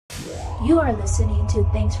You are listening to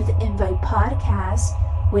Thanks for the Invite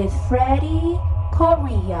podcast with Freddie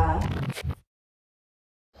Correa.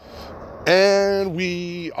 And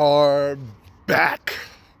we are back.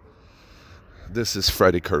 This is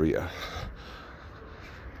Freddie Correa.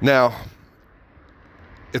 Now,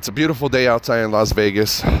 it's a beautiful day outside in Las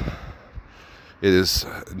Vegas. It is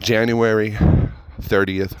January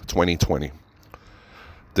 30th, 2020.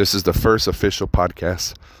 This is the first official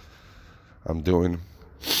podcast I'm doing.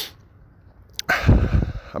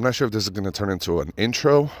 I'm not sure if this is going to turn into an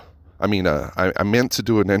intro. I meant to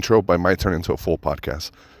do an intro, but it might turn into a full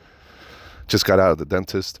podcast. Just got out of the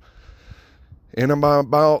dentist. And I'm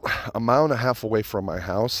about a mile and a half away from my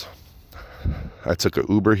house. I took an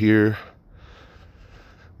Uber here,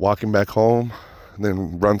 walking back home, and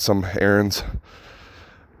then run some errands.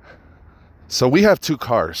 So we have two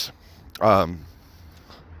cars.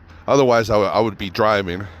 Otherwise, I would be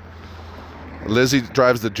driving. Lizzie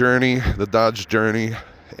drives the Journey, the Dodge Journey,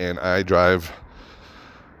 and I drive,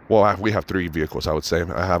 we have three vehicles, I would say.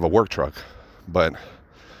 I have a work truck, but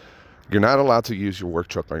you're not allowed to use your work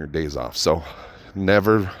truck on your days off. So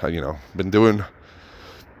never, been doing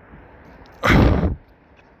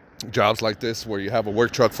jobs like this where you have a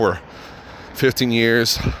work truck for 15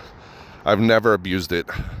 years. I've never abused it.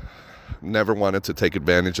 Never wanted to take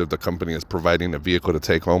advantage of the company as providing a vehicle to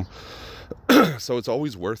take home. So it's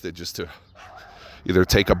always worth it just to either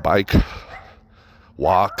take a bike,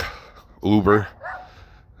 walk, Uber,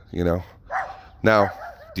 Now,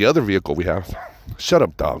 the other vehicle we have, shut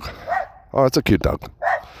up, dog. Oh, it's a cute dog.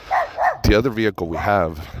 The other vehicle we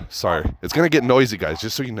have, sorry, it's going to get noisy, guys,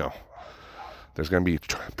 just so you know. There's going to be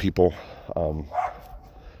people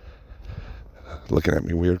looking at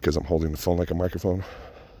me weird because I'm holding the phone like a microphone.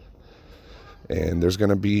 And there's going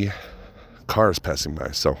to be cars passing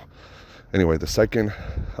by. So anyway, the second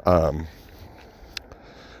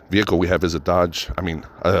vehicle we have is a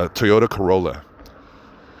Toyota Corolla.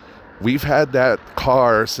 We've had that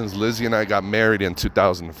car since Lizzie and I got married in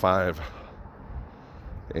 2005.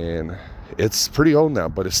 And it's pretty old now,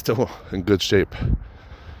 but it's still in good shape.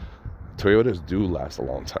 Toyotas do last a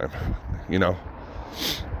long time,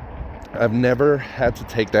 I've never had to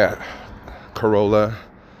take that Corolla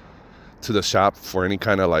to the shop for any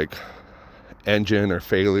kind of engine or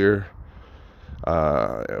failure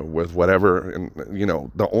with whatever. And,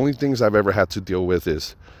 the only things I've ever had to deal with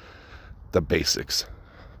is the basics.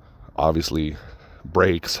 Obviously,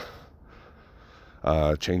 brakes,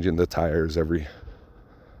 changing the tires every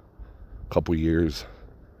couple years,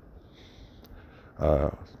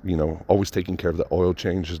 always taking care of the oil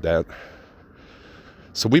changes that.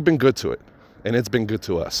 So we've been good to it, and it's been good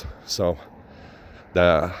to us. So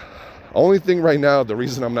the only thing right now, the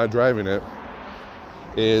reason I'm not driving it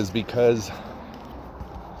is because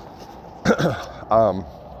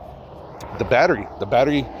the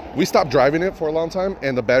battery, we stopped driving it for a long time,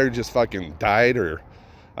 and the battery just fucking died, or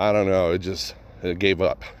I don't know, it gave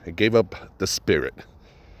up. It gave up the spirit.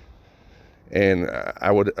 And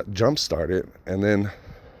I would jump start it, and then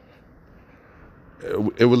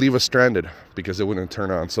it would leave us stranded because it wouldn't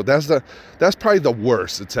turn on. So that's probably the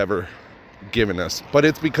worst it's ever given us. But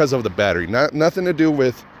it's because of the battery, nothing to do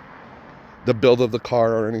with the build of the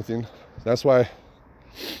car or anything. That's why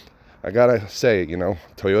I gotta say,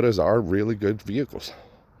 Toyotas are really good vehicles.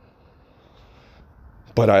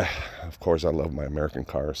 But of course, I love my American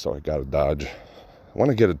cars, so I got a Dodge. I want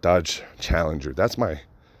to get a Dodge Challenger. That's my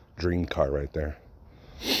dream car right there.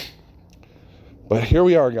 But here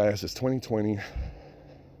we are, guys. It's 2020. Of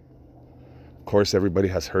course, everybody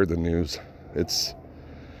has heard the news. It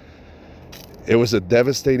was a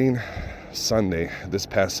devastating Sunday, this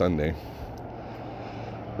past Sunday.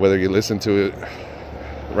 Whether you listen to it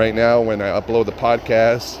right now when I upload the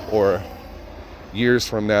podcast or years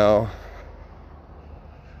from now,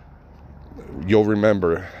 you'll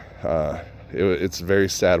remember. It's very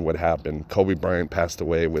sad what happened. Kobe Bryant passed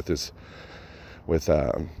away with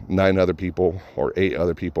 9 other people, or 8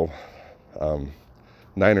 other people,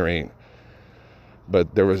 9 or 8.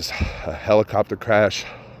 But there was a helicopter crash.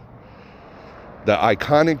 The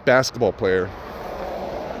iconic basketball player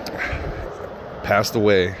passed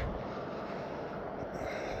away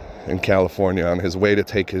in California on his way to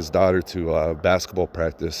take his daughter to basketball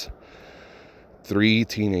practice. 3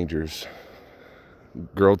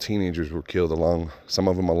 girl teenagers were killed, some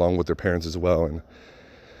of them along with their parents as well. And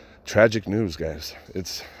tragic news, guys.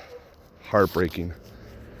 It's heartbreaking.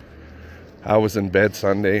 I was in bed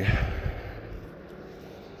Sunday,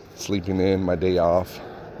 sleeping in my day off,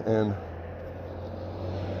 and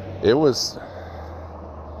it was,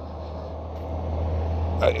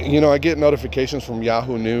 I get notifications from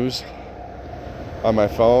Yahoo News on my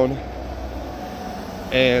phone,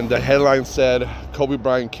 and the headline said, Kobe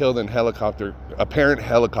Bryant killed in apparent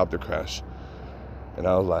helicopter crash. And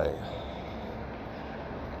I was like,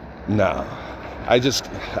 nah.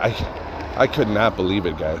 I could not believe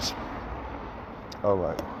it, guys. I was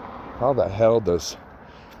like, how the hell does...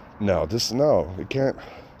 No, it can't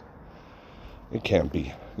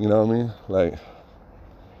be. You know what I mean? Like,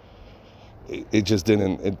 it just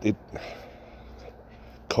didn't...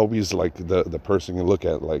 Kobe's like the person you look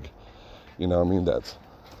at, like, you know what I mean, that's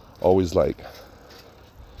always like,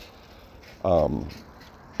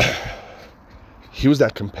 he was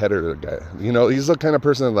that competitor guy. You know, he's the kind of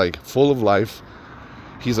person that, like, full of life.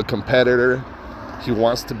 He's a competitor. He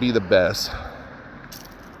wants to be the best.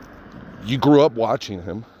 You grew up watching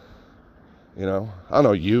him. You know, I don't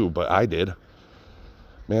know you, but I did.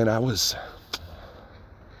 Man, I was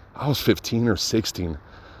 15 or 16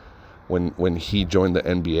 when he joined the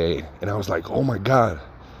NBA, and I was like, oh my God.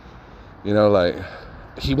 You know, like,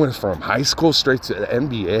 he went from high school straight to the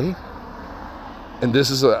NBA. And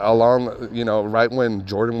this is along, you know, right when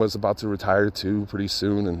Jordan was about to retire too, pretty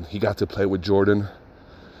soon. And he got to play with Jordan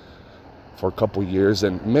for a couple years.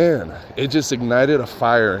 And man, it just ignited a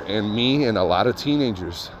fire in me and a lot of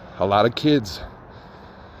teenagers, a lot of kids.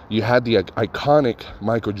 You had the iconic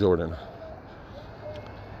Michael Jordan,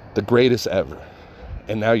 the greatest ever.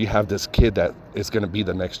 And now you have this kid that is going to be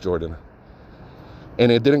the next Jordan.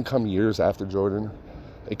 And it didn't come years after Jordan.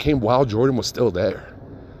 It came while Jordan was still there.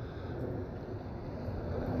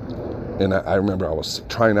 And I remember I was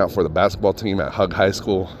trying out for the basketball team at Hug High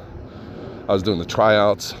School. I was doing the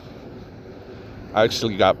tryouts. I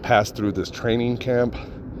actually got passed through this training camp,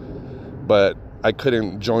 but I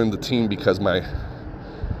couldn't join the team because my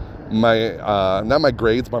not my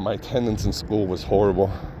grades, but my attendance in school was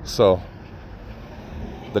horrible. So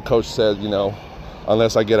the coach said, you know,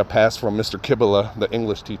 unless I get a pass from Mr. Kibala, the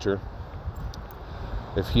English teacher,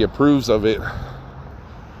 if he approves of it.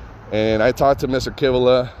 And I talked to Mr.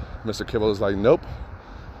 Kibala. Mr. Kibala's like, nope,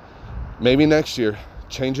 maybe next year.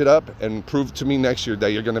 Change it up and prove to me next year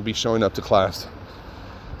that you're going to be showing up to class.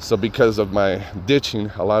 So because of my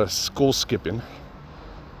ditching, a lot of school skipping,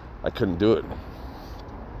 I couldn't do it,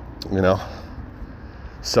 you know.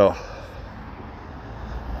 So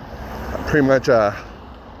I pretty much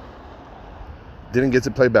didn't get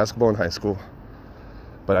to play basketball in high school,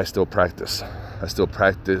 but I still practice. I used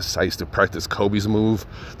to practice Kobe's move.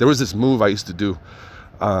 There was this move I used to do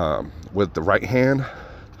with the right hand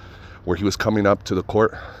where he was coming up to the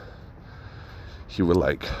court. He would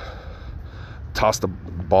like toss the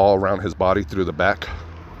ball around his body through the back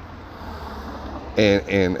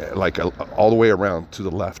and like all the way around to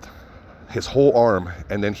the left, his whole arm,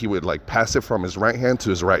 and then he would like pass it from his right hand to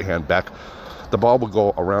his right hand back. The ball would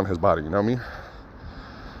go around his body, you know what I mean?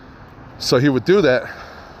 So he would do that,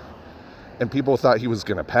 and people thought he was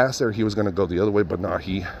gonna pass it, he was gonna go the other way, but no,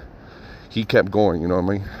 he kept going, you know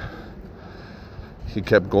what I mean? He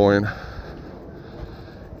kept going,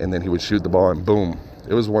 and then he would shoot the ball, and boom.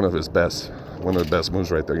 It was one of the best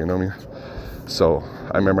moves right there, you know what I mean? So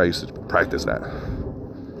I remember I used to practice that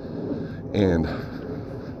and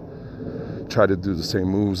try to do the same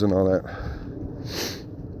moves and all that.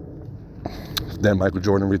 Then Michael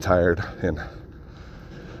Jordan retired, and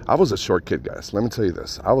I was a short kid, guys. Let me tell you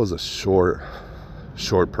this. I was a short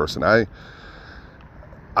person. I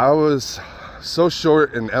was so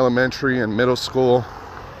short in elementary and middle school.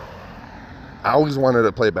 I always wanted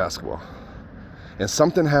to play basketball. And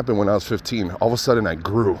something happened when I was 15. All of a sudden, I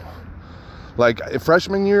grew. Like, in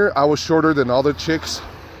freshman year, I was shorter than all the chicks.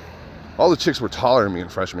 All the chicks were taller than me in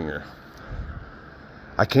freshman year.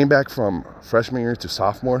 I came back from freshman year to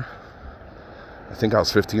sophomore. I think I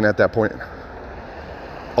was 15 at that point.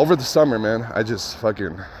 Over the summer, man, I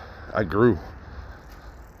grew.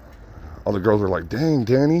 All the girls were like, dang,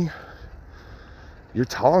 Danny, you're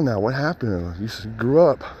tall now. What happened? You grew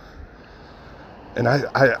up. And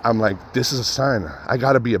I'm like, this is a sign. I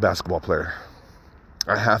got to be a basketball player.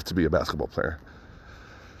 I have to be a basketball player.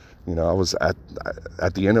 You know, I was at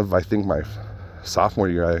the end of, I think, my sophomore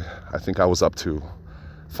year, I think I was up to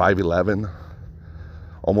 5'11",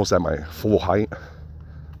 almost at my full height,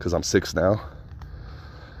 because I'm 6 now.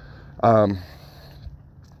 And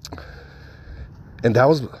that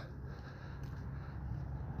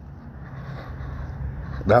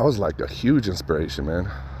was like a huge inspiration,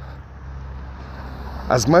 man.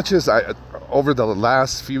 As much as over the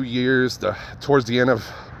last few years, towards the end of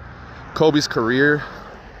Kobe's career,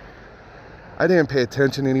 I didn't pay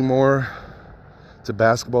attention anymore to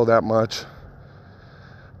basketball that much.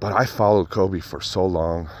 But I followed Kobe for so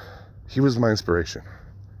long. He was my inspiration.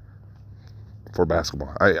 for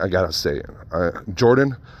basketball. I gotta say it.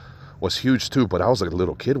 Jordan was huge too, but I was like a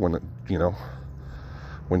little kid when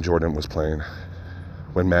Jordan was playing,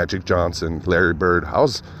 when Magic Johnson, Larry Bird.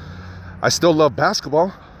 I still love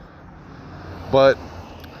basketball, but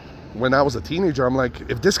when I was a teenager, I'm like,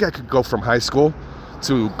 if this guy could go from high school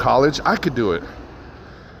to college, I could do it.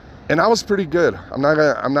 And I was pretty good. I'm not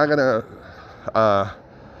gonna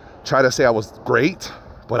try to say I was great,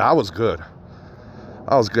 but I was good.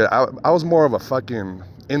 I was more of a fucking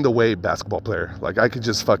in the way basketball player. Like, I could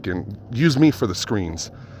just fucking use me for the screens,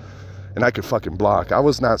 and I could fucking block. I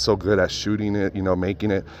was not so good at shooting it,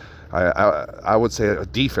 making it. I would say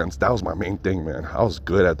defense, that was my main thing, man. I was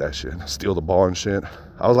good at that shit. Steal the ball and shit.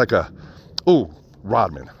 I was like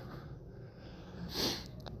Rodman.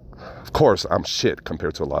 Of course, I'm shit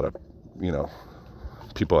compared to a lot of,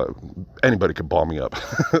 people. Anybody could ball me up.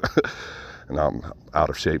 And I'm out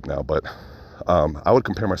of shape now, but I would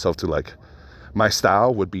compare myself to, like, my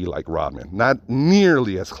style would be like Rodman. Not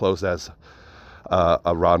nearly as close as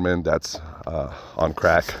a Rodman that's on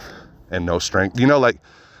crack and no strength. Like,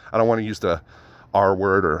 I don't want to use the R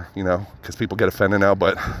word or, because people get offended now,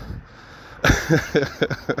 but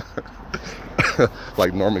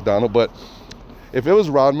like Norm Macdonald. But if it was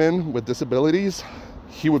Rodman with disabilities,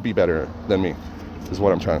 he would be better than me, is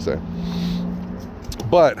what I'm trying to say.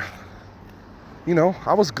 But,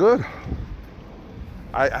 I was good.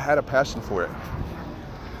 I had a passion for it.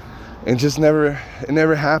 And just it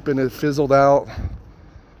never happened. It fizzled out.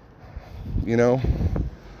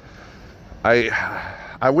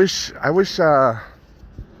 I wish,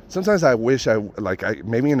 sometimes I wish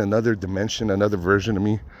maybe in another dimension, another version of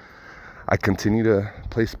me, I continue to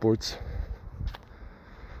play sports.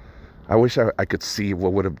 I wish I could see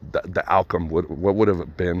what would have, the outcome, what would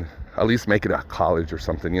have been, at least make it a college or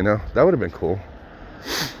something, that would have been cool.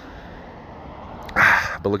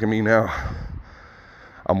 But look at me now.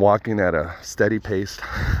 I'm walking at a steady pace.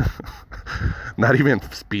 Not even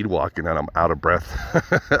speed walking, and I'm out of breath.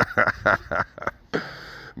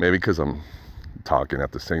 Maybe because I'm talking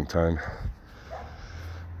at the same time.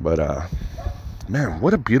 But, man,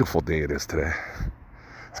 what a beautiful day it is today.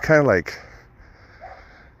 It's kind of like,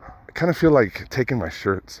 I kind of feel like taking my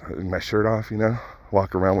shirt off,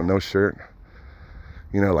 walk around with no shirt.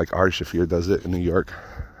 Like Ari Shaffir does it in New York.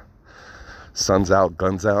 Sun's out,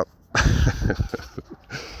 guns out.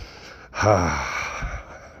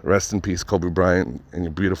 Rest in peace, Kobe Bryant, and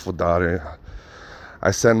your beautiful daughter.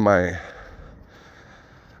 I send my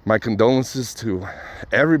condolences to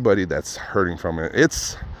everybody that's hurting from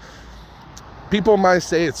it. People might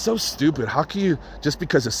say it's so stupid. How can you, just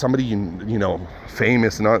because it's somebody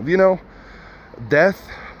famous and all,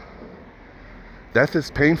 death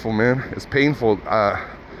is painful, man. It's painful,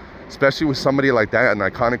 especially with somebody like that, an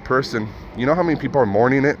iconic person. You know how many people are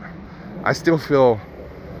mourning it? I still feel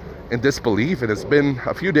in disbelief, and it's been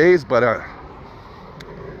a few days, but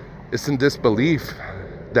it's in disbelief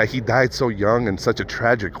that he died so young in such a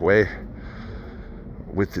tragic way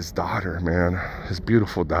with his daughter, man, his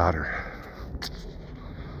beautiful daughter.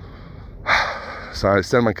 So I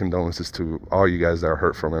send my condolences to all you guys that are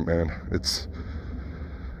hurt from it, man.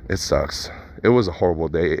 It sucks. It was a horrible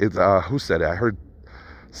day. Who said it? I heard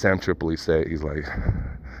Sam Tripoli say it. He's like,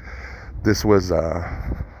 this was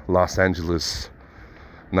Los Angeles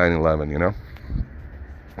 9/11,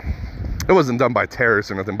 It wasn't done by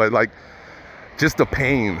terrorists or nothing, but like just the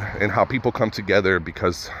pain and how people come together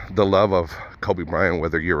because the love of Kobe Bryant,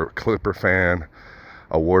 whether you're a Clipper fan,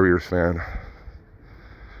 a Warriors fan.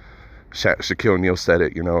 Shaquille O'Neal said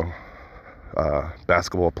it,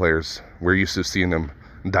 basketball players, we're used to seeing them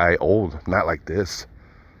die old, not like this.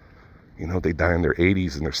 They die in their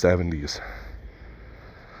 80s and their 70s.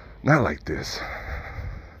 Not like this.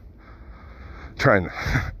 I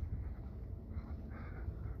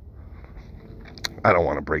don't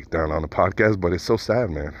want to break down on the podcast, but it's so sad,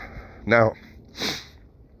 man. Now,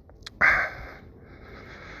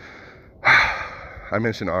 I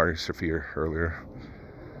mentioned Ari Shaffir earlier.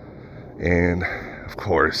 And of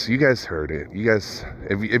course, you guys heard it. You guys,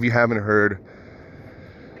 if you haven't heard,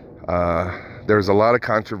 there was a lot of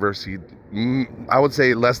controversy. I would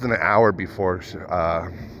say less than an hour before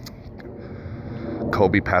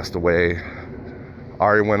Kobe passed away.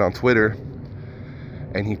 Ari went on Twitter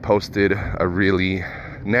and he posted a really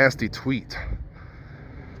nasty tweet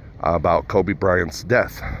about Kobe Bryant's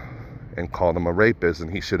death and called him a rapist,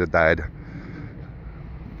 and he should have died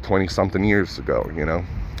 20-something years ago,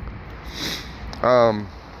 I'm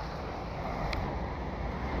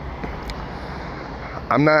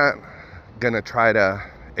not gonna try to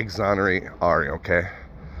exonerate Ari, okay?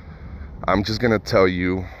 I'm just gonna tell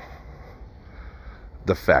you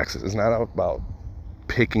the facts. It's not about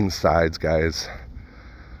picking sides, guys.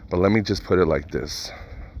 But let me just put it like this.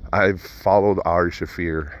 I've followed Ari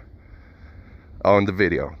Shaffir on the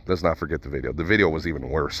video. Let's not forget the video. The video was even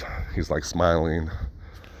worse. He's like smiling,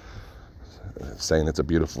 saying it's a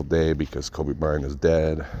beautiful day because Kobe Bryant is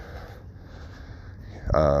dead.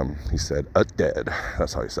 He said, dead.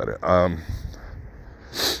 That's how he said it.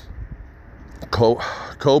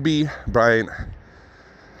 Kobe Bryant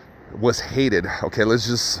was hated. Okay, let's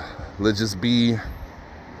just be,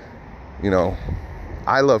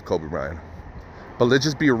 I love Kobe Bryant, but let's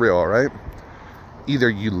just be real, all right? Either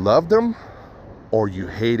you loved him or you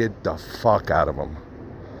hated the fuck out of him,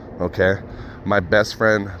 okay? My best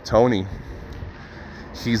friend, Tony,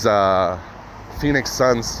 he's a Phoenix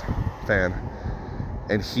Suns fan,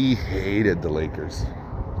 and he hated the Lakers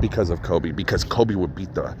because of Kobe, because Kobe would beat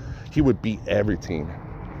every team.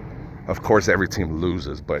 Of course, every team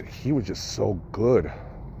loses, but he was just so good.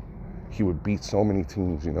 He would beat so many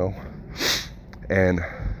teams, and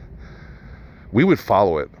we would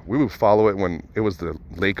follow it. We would follow it when it was the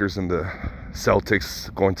Lakers and the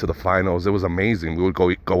Celtics going to the finals. It was amazing. We would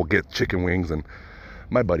go get chicken wings, and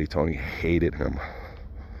my buddy Tony hated him.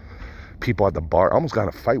 People at the bar, I almost got in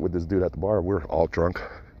a fight with this dude at the bar. We were all drunk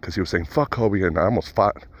because he was saying fuck Kobe, and I almost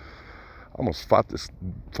fought this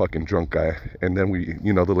fucking drunk guy. And then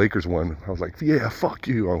the Lakers won. I was like, yeah, fuck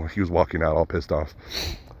you. He was walking out all pissed off.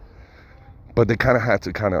 But they kind of had to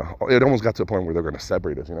it almost got to a point where they're going to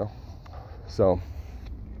separate us, So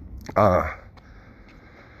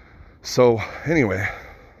anyway,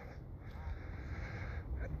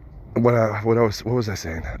 what was I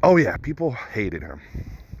saying? Oh yeah, people hated him.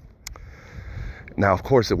 Now, of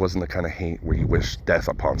course, it wasn't the kind of hate where you wish death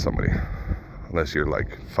upon somebody, unless you're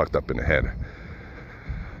like fucked up in the head.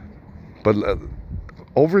 But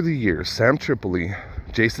over the years, Sam Tripoli,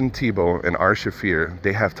 Jason Tebow, and Ari Shaffir,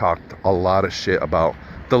 they have talked a lot of shit about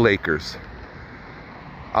the Lakers.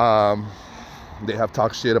 They have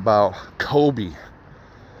talked shit about Kobe.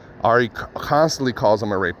 Ari constantly calls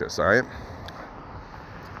him a rapist, all right?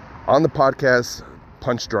 On the podcast,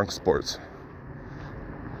 Punch Drunk Sports.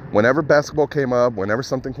 Whenever basketball came up, whenever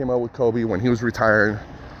something came up with Kobe, when he was retiring,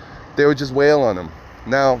 they would just wail on him.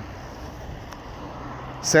 Now,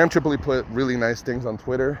 Sam Tripoli put really nice things on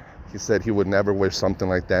Twitter. He said he would never wish something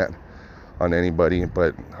like that on anybody,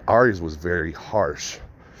 but Ari's was very harsh.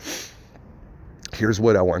 Here's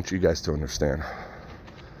what I want you guys to understand.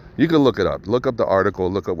 You can look it up. Look up the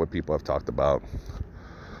article. Look up what people have talked about.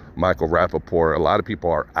 Michael Rappaport. A lot of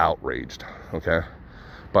people are outraged, okay?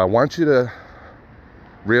 But I want you to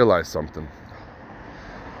realize something.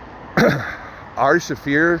 Ari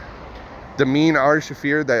Shaffir, the mean Ari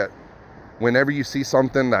Shaffir, that whenever you see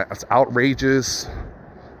something that's outrageous,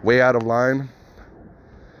 way out of line,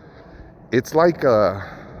 it's like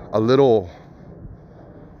a little,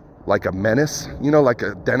 like a menace, like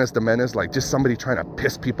a Dennis the Menace, like just somebody trying to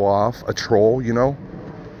piss people off, a troll,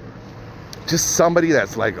 just somebody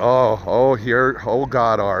that's like, oh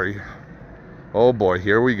God, Ari, oh boy,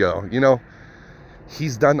 here we go.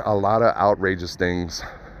 He's done a lot of outrageous things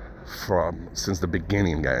since the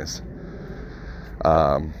beginning, guys.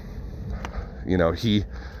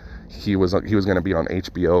 He was going to be on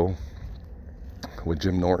HBO with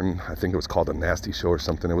Jim Norton. I think it was called A Nasty Show or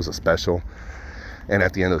something. It was a special. And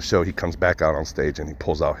at the end of the show, he comes back out on stage and he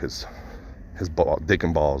pulls out his dick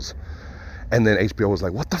and balls. And then HBO was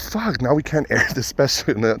like, what the fuck? Now we can't air this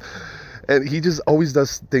special. And he just always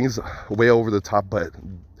does things way over the top. But,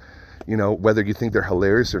 whether you think they're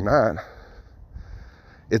hilarious or not,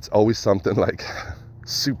 it's always something like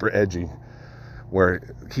super edgy where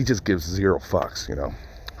he just gives zero fucks,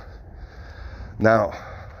 Now,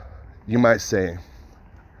 you might say,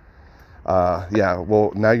 yeah,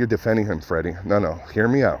 well, now you're defending him, Freddie. No, hear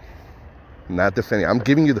me out. I'm not defending. I'm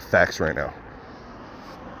giving you the facts right now.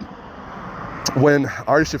 When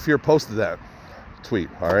Ari Shaffir posted that tweet,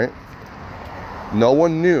 all right, no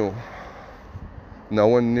one knew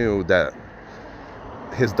that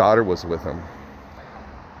his daughter was with him.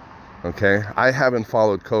 Okay? I haven't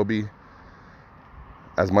followed Kobe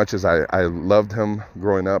as much as I loved him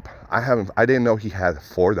growing up. I didn't know he had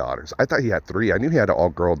 4 daughters. I thought he had 3. I knew he had all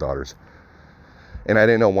girl daughters. And I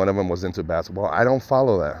didn't know one of them was into basketball. I don't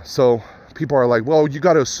follow that. So people are like, well, you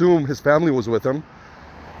got to assume his family was with him.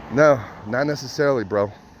 No, not necessarily,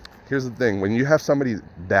 bro. Here's the thing. When you have somebody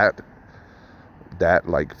that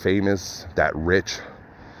like famous, that rich,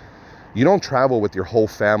 you don't travel with your whole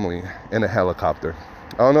family in a helicopter.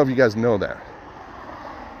 I don't know if you guys know that.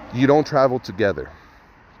 You don't travel together.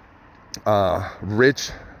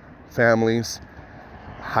 Rich families,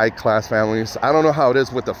 high class families. I don't know how it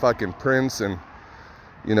is with the fucking prince and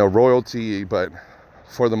royalty, but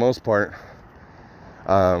for the most part,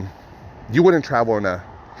 you wouldn't travel in a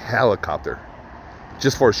helicopter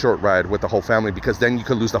just for a short ride with the whole family, because then you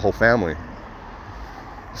could lose the whole family.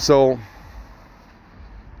 So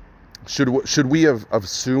should we have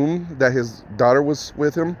assumed that his daughter was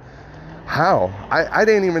with him? How? I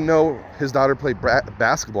didn't even know his daughter played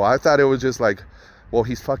basketball. I thought it was just like, well,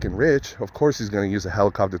 he's fucking rich. Of course he's going to use a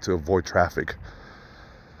helicopter to avoid traffic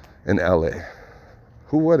in LA.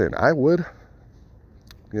 Who wouldn't? I would.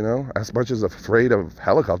 As much as afraid of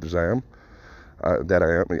helicopters I am,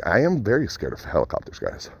 I am very scared of helicopters,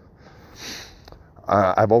 guys.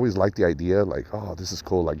 I've always liked the idea, like, oh, this is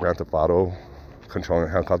cool, like Grand Theft Auto, controlling a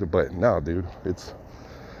helicopter. But no, dude,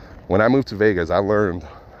 when I moved to Vegas, I learned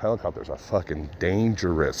helicopters are fucking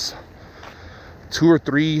dangerous. 2 or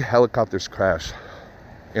 3 helicopters crashed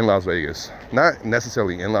in Las Vegas. Not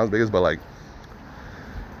necessarily in Las Vegas, but like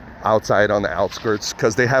outside on the outskirts,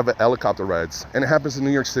 because they have helicopter rides. And it happens in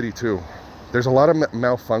New York City too. There's a lot of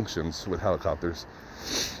malfunctions with helicopters.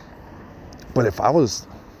 But if I was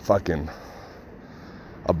fucking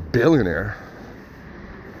a billionaire,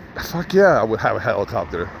 fuck yeah, I would have a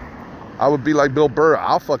helicopter. I would be like Bill Burr.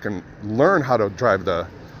 I'll fucking learn how to drive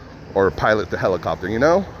or pilot the helicopter,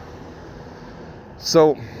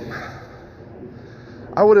 So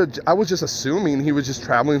I was just assuming he was just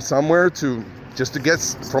traveling somewhere just to get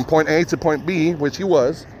from point A to point B, which he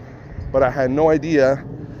was, but I had no idea,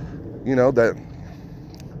 that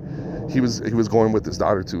he was going with his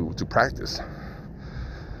daughter to practice.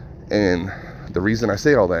 And the reason I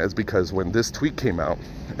say all that is because when this tweet came out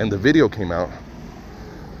and the video came out,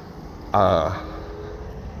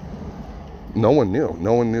 no one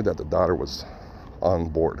knew that the daughter was on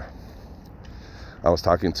board. I was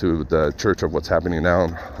talking to the Church of What's Happening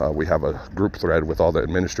Now. We have a group thread with all the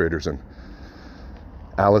administrators, and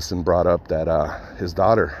Allison brought up that his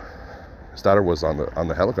daughter was on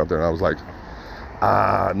the helicopter, and I was like,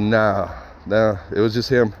 nah, it was just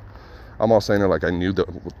him. I'm all saying it like I knew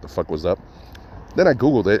what the fuck was up. Then I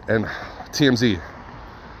Googled it, and TMZ,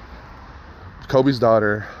 Kobe's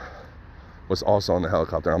daughter was also on the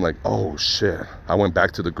helicopter. I'm like, oh shit. I went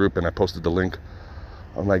back to the group and I posted the link.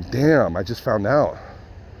 I'm like, damn, I just found out.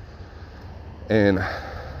 And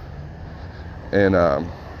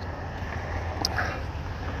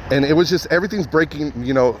it was just, everything's breaking,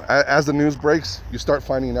 as the news breaks, you start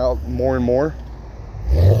finding out more and more.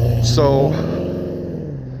 So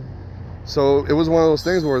it was one of those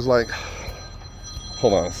things where it's like,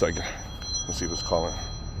 hold on a second. Let's see who's calling.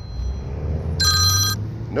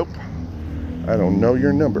 Nope. I don't know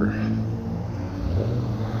your number.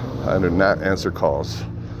 I do not answer calls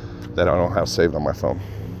that I don't have saved on my phone.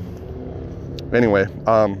 Anyway,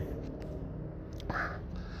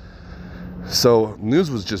 so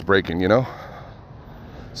news was just breaking,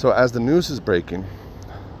 So as the news is breaking,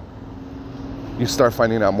 you start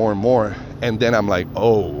finding out more and more. And then I'm like,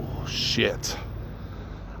 oh shit.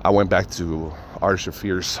 I went back to Ari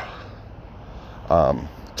Shaffir's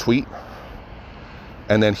tweet.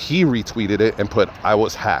 And then he retweeted it and put, I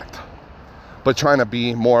was hacked. But trying to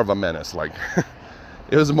be more of a menace. Like,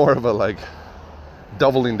 it was more of a, like,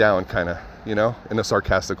 doubling down kind of, in a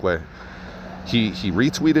sarcastic way. He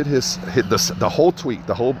retweeted the whole tweet,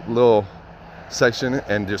 the whole little section,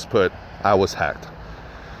 and just put, I was hacked.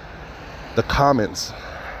 The comments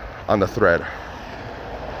on the thread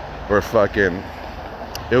were fucking,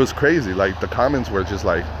 it was crazy. Like, the comments were just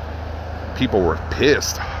like, people were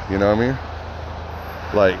pissed, you know what I mean?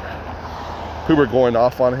 Like, people were going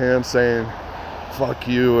off on him saying, fuck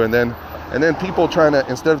you. And then people trying to,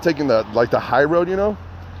 instead of taking the high road,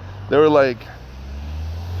 they were like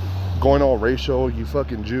going all racial, you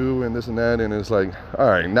fucking Jew and this and that. And it's like, all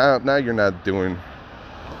right, now you're not doing,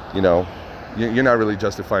 you're not really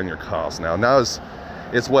justifying your cause now. Now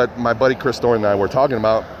it's what my buddy Chris Thorne and I were talking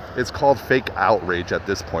about. It's called fake outrage at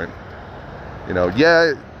this point.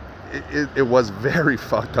 Yeah, it was very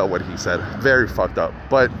fucked up what he said. Very fucked up.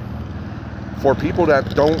 But for people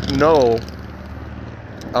that don't know,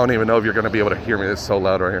 I don't even know if you're going to be able to hear me. It's so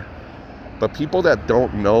loud right here. But people that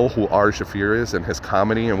don't know who Ari Shaffir is and his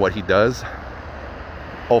comedy and what he does,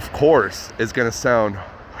 of course, it's going to sound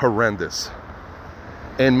horrendous.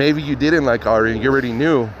 And maybe you didn't like Ari, you already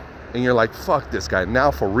knew, and you're like, fuck this guy.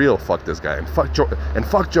 Now for real, fuck this guy. And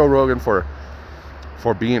fuck Joe Rogan for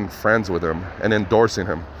being friends with him and endorsing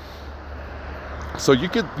him. So you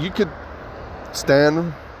could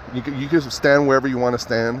stand, you could stand wherever you want to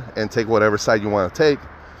stand and take whatever side you want to take.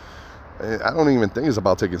 I don't even think it's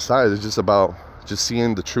about taking sides. It's just about just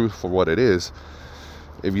seeing the truth for what it is.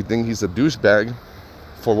 If you think he's a douchebag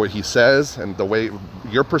for what he says and the way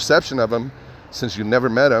your perception of him since you never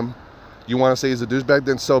met him, you want to say he's a douchebag,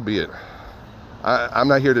 then so be it. I'm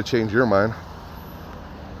not here to change your mind.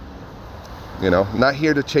 Not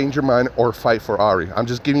here to change your mind or fight for Ari. I'm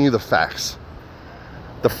just giving you the facts.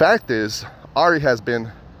 The fact is, Ari has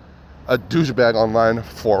been a douchebag online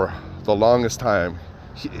for the longest time.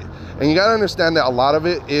 And you gotta understand that a lot of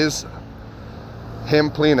it is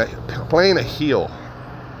him playing a heel.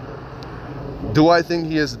 Do I think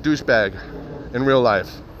he is a douchebag in real life?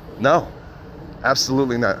 No,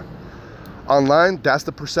 absolutely not. Online, that's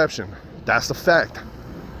the perception. That's the fact.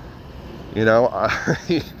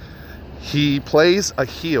 He plays a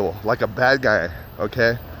heel, like a bad guy,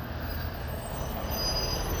 okay?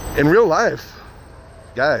 In real life,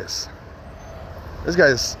 guys, this guy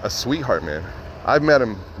is a sweetheart, man. I've met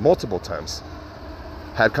him multiple times.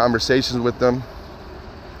 Had conversations with him.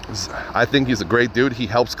 I think he's a great dude. He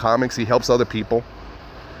helps comics. He helps other people.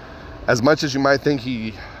 As much as you might think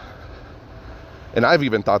and I've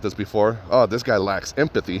even thought this before, oh, this guy lacks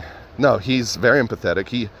empathy. No, he's very empathetic.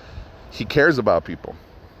 He cares about people.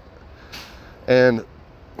 And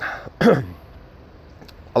a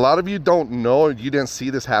lot of you don't know, you didn't see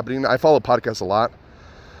this happening. I follow podcasts a lot.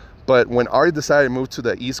 But when Ari decided to move to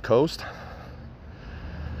the East Coast,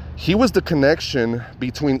 he was the connection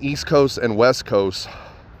between East Coast and West Coast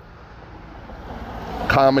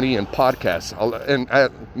comedy and podcasts. And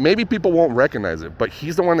maybe people won't recognize it, but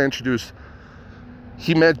he's the one that introduced,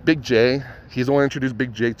 he met Big J. He's the one that introduced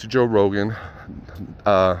Big J to Joe Rogan,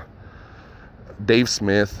 Dave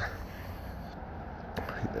Smith.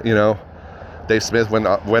 Dave Smith went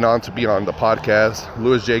on to be on the podcast.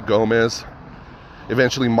 Louis J. Gomez.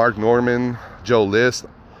 Eventually Mark Norman, Joe List.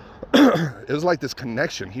 It was like this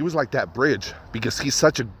connection. He was like that bridge because he's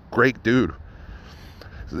such a great dude.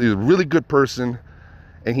 He's a really good person,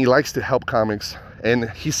 and he likes to help comics. And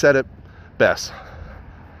he said it best.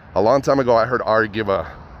 A long time ago, I heard Ari give a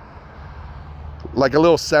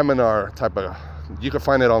little seminar type of, you can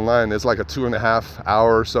find it online. It's like a 2.5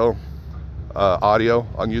 hour or so audio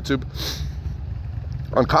on YouTube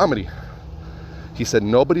on comedy. He said,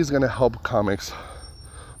 nobody's gonna help comics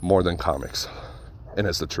more than comics. And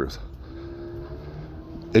it's the truth.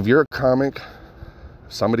 If you're a comic,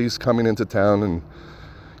 somebody's coming into town and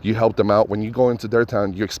you help them out, when you go into their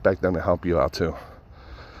town, you expect them to help you out too.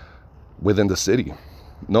 Within the city.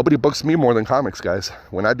 Nobody books me more than comics, guys.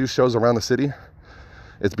 When I do shows around the city,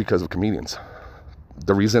 it's because of comedians.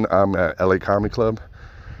 The reason I'm at LA Comedy Club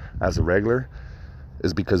as a regular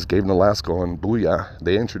is because Gabe Nolasco and Booyah,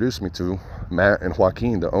 they introduced me to Matt and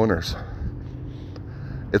Joaquin, the owners.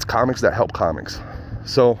 It's comics that help comics.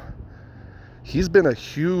 So he's been a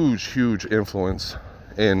huge influence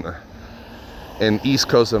in East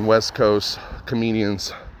Coast and West Coast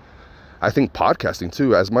comedians. I think podcasting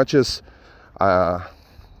too, as much as Brian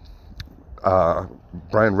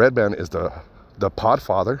Redband is the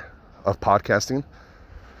podfather of podcasting.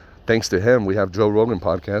 Thanks to him, we have Joe Rogan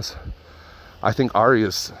podcast. I think Ari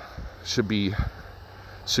should be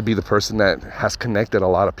the person that has connected a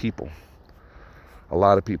lot of people.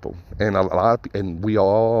 And we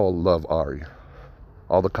all love Ari.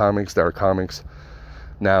 All the comics that are comics.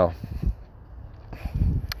 Now,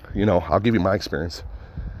 I'll give you my experience.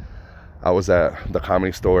 I was at the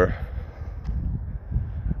Comedy Store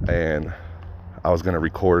and I was going to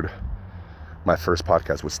record my first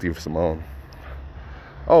podcast with Steve Simone.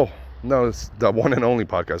 Oh, no, it's the one and only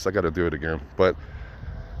podcast. I got to do it again. But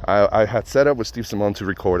I had set up with Steve Simone to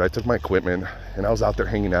record. I took my equipment and I was out there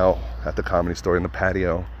hanging out at the Comedy Store in the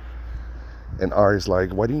patio. And Ari's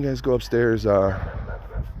like, why don't you guys go upstairs and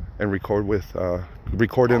record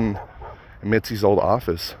in Mitzi's old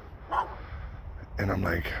office? And I'm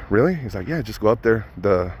like, really? He's like, yeah, just go up there.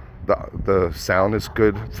 The sound is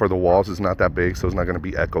good for the walls. It's not that big, so it's not going to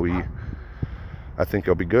be echoey. I think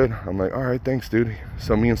it'll be good. I'm like, all right, thanks, dude.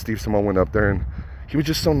 So me and Steve Simone went up there, and he was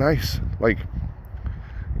just so nice. Like,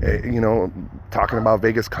 talking about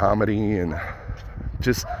Vegas comedy and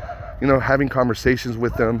just, having conversations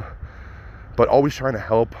with them, but always trying to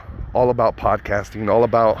help, all about podcasting, all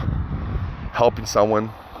about helping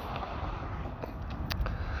someone.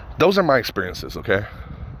 Those are my experiences, okay?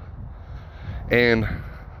 And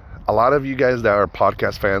a lot of you guys that are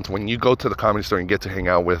podcast fans, when you go to the Comedy Store and get to hang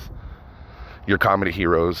out with your comedy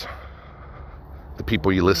heroes, the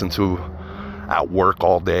people you listen to at work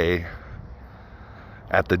all day,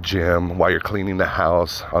 at the gym, while you're cleaning the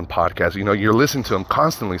house, on podcasts, you're listening to them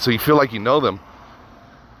constantly, so you feel like you know them.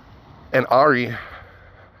 And Ari,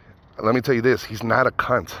 let me tell you this, he's not a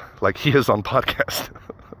cunt like he is on podcast.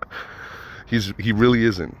 He really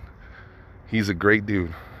isn't. He's a great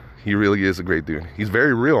dude. He really is a great dude. He's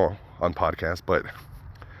very real on podcasts, but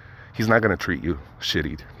He's not going to treat you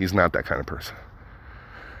shitty. He's not that kind of person.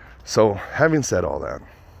 So having said all that,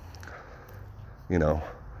 you know,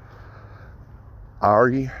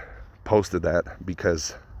 Ari posted that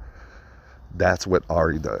because that's what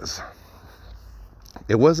Ari does.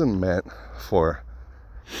 It wasn't meant for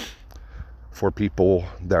people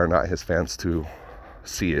that are not his fans to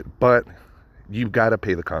see it, but you got to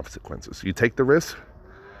pay the consequences. You take the risk,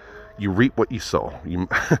 you reap what you sow.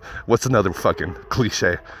 What's another fucking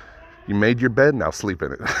cliche? You made your bed, now sleep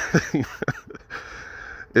in it.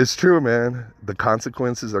 It's true, man. The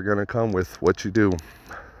consequences are going to come with what you do.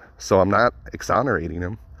 So I'm not exonerating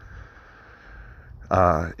him.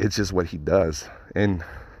 It's just what he does. And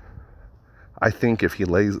I think if he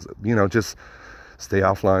lays, just stay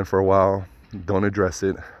offline for a while, don't address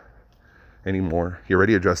it anymore. He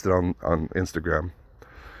already addressed it on Instagram.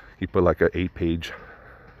 He put like a 8-page,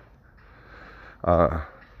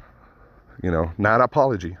 not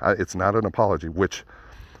apology. It's not an apology, which,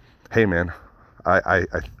 hey man, I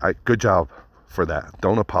good job for that.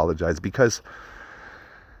 Don't apologize, because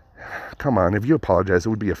come on, if you apologize, it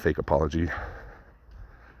would be a fake apology.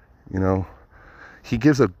 He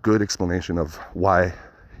gives a good explanation of why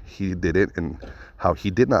he did it and how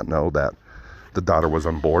he did not know that the daughter was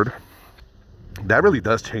on board. That really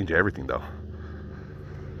does change everything, though.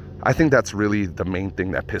 I think that's really the main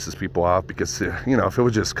thing that pisses people off, because, if it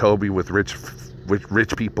was just Kobe with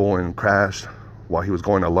rich people and crashed while he was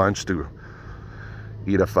going to lunch to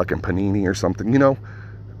eat a fucking panini or something,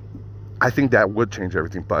 I think that would change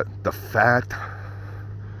everything. But the fact,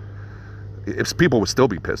 if people would still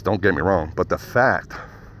be pissed, don't get me wrong, but the fact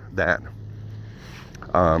that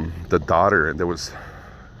the daughter, and there was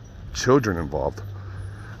children involved,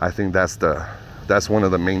 I think that's one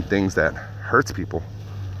of the main things that hurts people.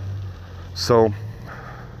 So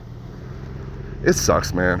it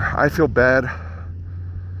sucks, man. I feel bad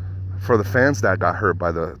for the fans that got hurt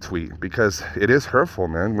by the tweet, because it is hurtful,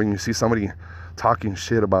 man, when you see somebody talking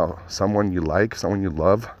shit about someone you like, someone you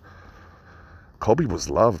love. Kobe was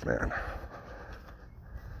loved, man.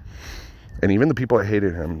 And even the people that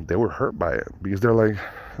hated him, they were hurt by it, because they're like,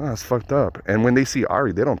 oh, that's fucked up. And when they see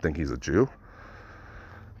Ari, they don't think he's a Jew.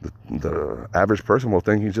 The average person will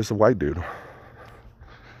think he's just a white dude.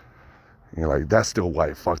 You're like, that's still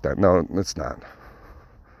white, fuck that. No, it's not.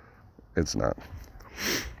 It's not.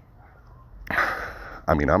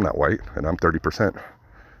 I mean, I'm not white, and I'm 30%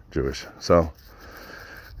 Jewish. So,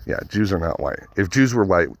 yeah, Jews are not white. If Jews were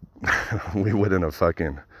white, we wouldn't have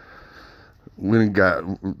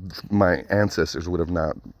my ancestors would have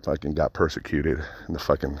not fucking got persecuted in the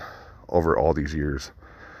fucking, over all these years,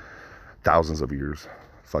 thousands of years,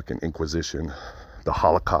 fucking Inquisition, the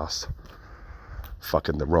Holocaust,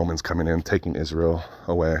 fucking the Romans coming in, taking Israel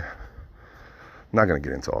away. I'm not gonna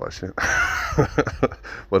get into all that shit.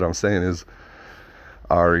 What I'm saying is,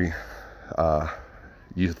 Ari,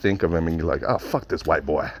 you think of him and you're like, oh, fuck this white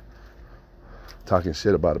boy talking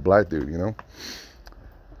shit about a black dude,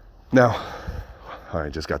 Now, I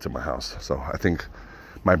just got to my house, so I think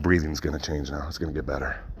my breathing's gonna change now. It's gonna get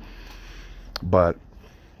better. But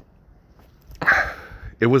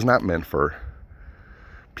it was not meant for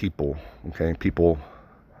people, okay? People,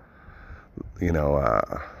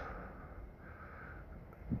 like,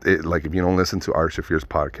 if you don't listen to Ari Shaffir's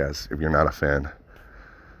podcast, if you're not a fan,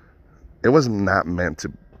 it was not meant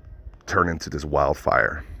to turn into this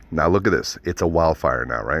wildfire. Now look at this. It's a wildfire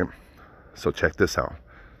now, right? So check this out.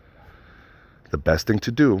 The best thing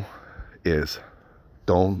to do is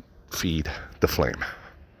don't feed the flame.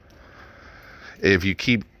 If you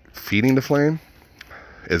keep feeding the flame,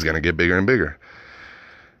 it's going to get bigger and bigger.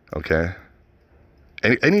 Okay?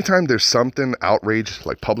 Anytime there's something outrage,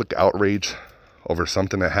 like public outrage over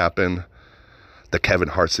something that happened, the Kevin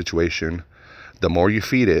Hart situation, the more you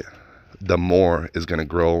feed it, the more is going to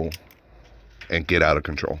grow and get out of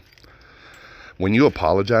control. When you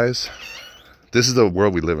apologize, this is the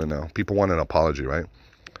world we live in now. People want an apology, right?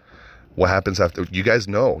 What happens after? You guys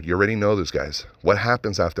know. You already know this, guys. What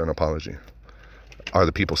happens after an apology? Are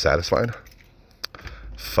the people satisfied?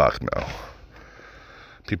 Fuck no.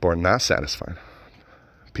 People are not satisfied.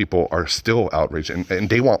 People are still outraged, and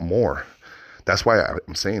they want more. That's why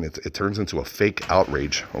I'm saying it turns into a fake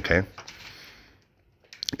outrage, okay?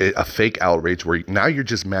 A fake outrage where now you're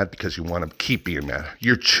just mad because you want to keep being mad.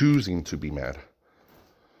 You're choosing to be mad.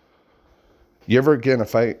 You ever get in a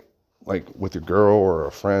fight, like with your girl or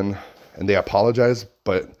a friend, and they apologize,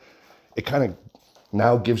 but it kind of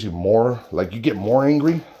now gives you more, like you get more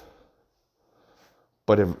angry?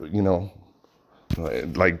 But if,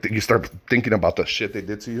 like you start thinking about the shit they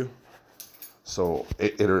did to you, so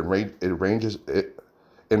it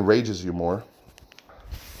enrages you more.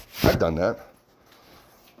 I've done that.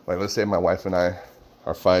 Like, let's say my wife and I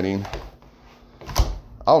are fighting.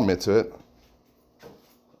 I'll admit to it.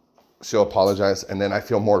 She'll apologize, and then I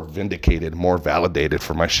feel more vindicated, more validated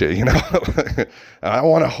for my shit, you know? I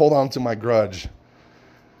want to hold on to my grudge.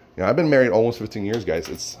 You know, I've been married almost 15 years,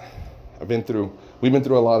 guys. We've been through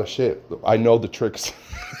a lot of shit. I know the tricks.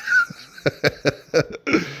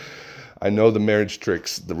 I know the marriage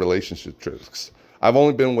tricks, the relationship tricks. I've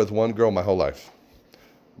only been with one girl my whole life.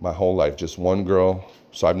 My whole life, just one girl.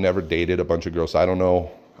 So I've never dated a bunch of girls. So I don't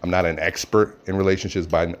know. I'm not an expert in relationships,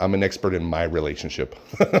 but I'm an expert in my relationship.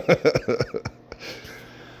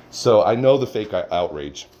 So I know the fake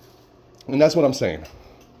outrage. And that's what I'm saying.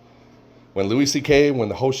 When Louis C.K., when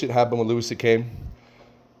the whole shit happened with Louis C.K.,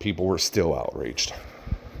 people were still outraged.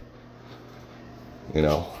 You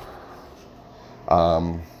know?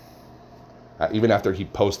 Even after he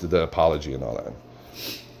posted the apology and all that.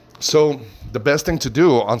 So the best thing to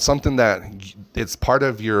do on something that it's part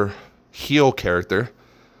of your heel character,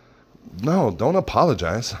 no, don't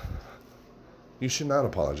apologize. You should not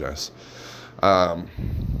apologize.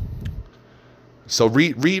 So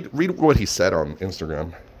read what he said on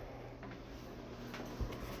Instagram.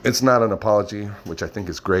 It's not an apology, which I think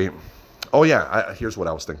is great. Oh yeah, here's what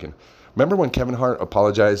I was thinking. Remember when Kevin Hart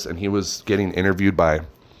apologized and he was getting interviewed by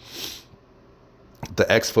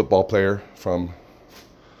the ex-football player from...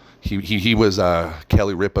 He was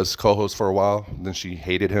Kelly Ripa's co-host for a while. Then she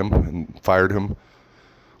hated him and fired him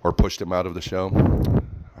or pushed him out of the show.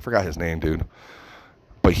 I forgot his name, dude.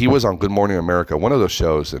 But he was on Good Morning America, one of those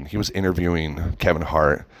shows, and he was interviewing Kevin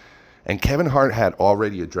Hart. And Kevin Hart had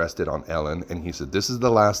already addressed it on Ellen, and he said, this is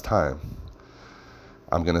the last time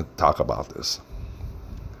I'm going to talk about this.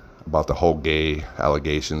 About the whole gay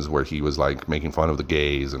allegations where he was like making fun of the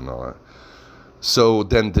gays and all that. So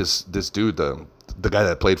then this dude, the guy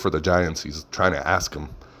that played for the Giants, he's trying to ask him.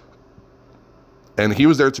 And he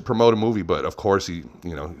was there to promote a movie, but of course he's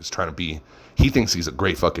trying to be, he thinks he's a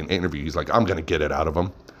great fucking interview. He's like, I'm going to get it out of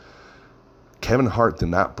him. Kevin Hart did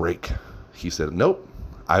not break. He said, nope,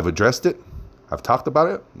 I've addressed it. I've talked about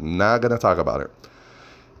it. Not going to talk about it.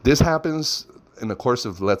 This happens in the course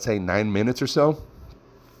of, let's say, 9 minutes or so.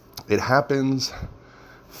 It happens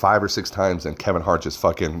 5 or 6 times, and Kevin Hart just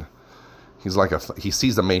fucking... He's like he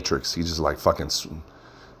sees the Matrix. He's just like fucking,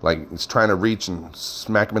 like he's trying to reach and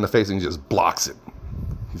smack him in the face, and he just blocks it.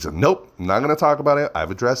 He said, nope, I'm not going to talk about it. I've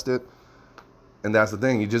addressed it. And that's the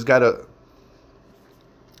thing. You just got to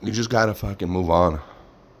fucking move on.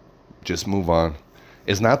 Just move on.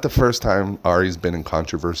 It's not the first time Ari's been in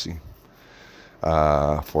controversy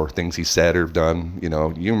for things he said or done. You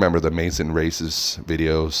know, you remember the Mason racist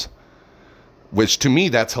videos, which to me,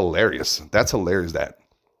 that's hilarious. That's hilarious that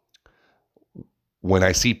when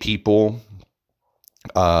I see people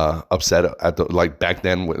upset at the, like back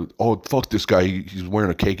then, oh, fuck this guy, he's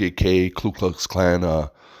wearing a KKK, Ku Klux Klan,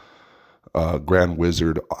 Grand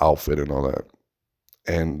Wizard outfit and all that.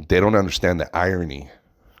 And they don't understand the irony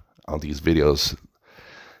on these videos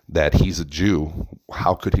that he's a Jew.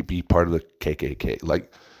 How could he be part of the KKK?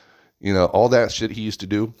 Like, you know, all that shit he used to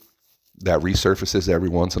do that resurfaces every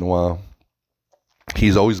once in a while.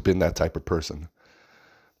 He's always been that type of person.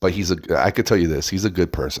 But I could tell you this, he's a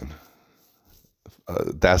good person.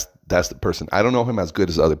 That's the person. I don't know him as good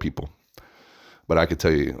as other people, but I could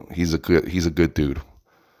tell you he's a good dude.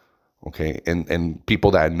 Okay. And people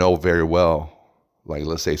that I know very well, like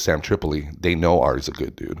let's say Sam Tripoli, they know Ari's a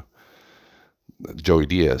good dude. Joey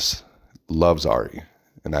Diaz loves Ari.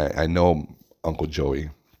 And I know Uncle Joey.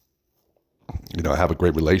 You know, I have a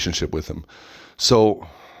great relationship with him. So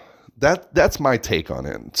that's my take on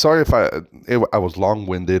it. Sorry if I was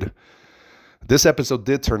long-winded. This episode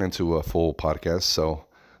did turn into a full podcast, so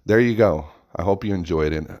there you go. I hope you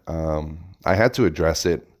enjoyed it. I had to address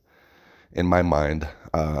it in my mind.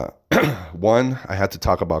 One, I had to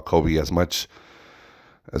talk about Kobe as much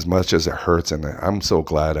as it hurts, and I'm so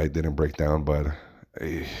glad I didn't break down, but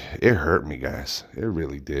it hurt me, guys. It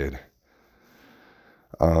really did.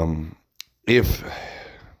 Let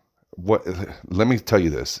me tell you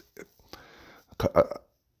this.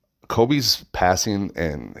 Kobe's passing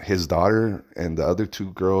and his daughter and the other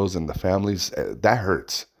 2 girls and the families, that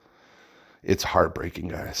hurts. It's heartbreaking,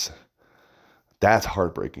 guys. That's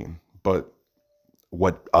heartbreaking. But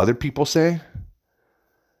what other people say,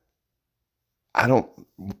 I don't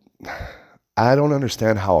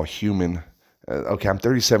understand how a human, okay, I'm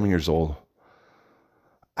 37 years old.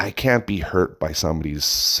 I can't be hurt by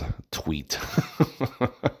somebody's tweet.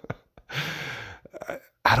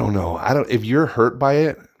 I don't know. If you're hurt by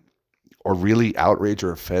it or really outraged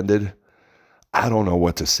or offended, I don't know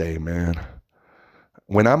what to say, man.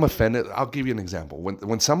 when I'm offended, I'll give you an example.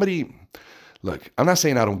 When somebody, look, I'm not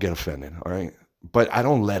saying I don't get offended, all right? But I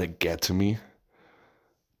don't let it get to me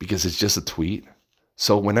because it's just a tweet.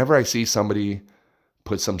 So whenever I see somebody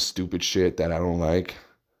put some stupid shit that I don't like,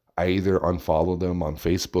 I either unfollow them on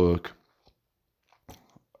Facebook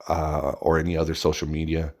or any other social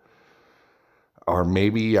media. Or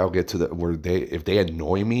maybe I'll get to where if they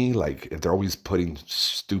annoy me, like if they're always putting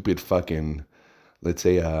stupid fucking, let's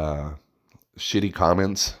say, shitty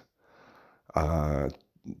comments,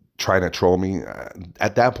 trying to troll me.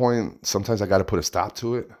 At that point, sometimes I got to put a stop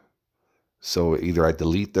to it. So either I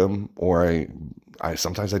delete them or I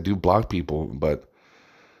sometimes I do block people, but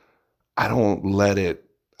I don't let it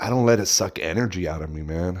suck energy out of me,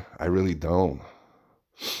 man. I really don't.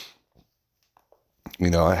 You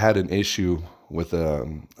know, I had an issue with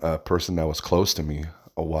a person that was close to me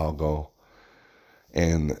a while ago,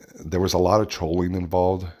 and there was a lot of trolling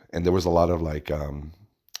involved, and there was a lot of like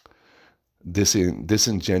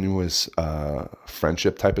disingenuous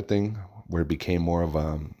friendship type of thing, where it became more of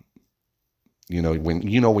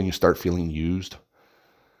when you start feeling used,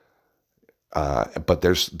 but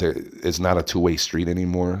it's not a two-way street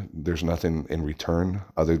anymore. There's nothing in return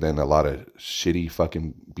other than a lot of shitty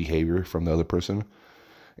fucking behavior from the other person,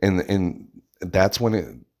 and that's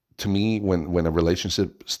when when a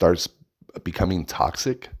relationship starts becoming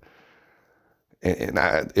toxic. And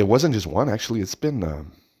it wasn't just one, actually. It's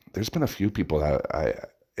been there's been a few people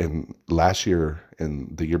that in last year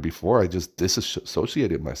and the year before, I just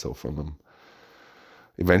disassociated myself from them.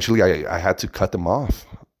 Eventually I had to cut them off,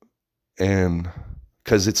 and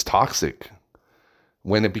because it's toxic.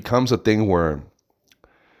 When it becomes a thing where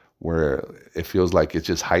it feels like it's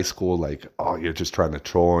just high school, like, oh, you're just trying to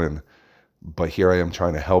troll, but here I am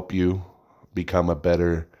trying to help you become a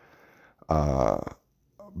better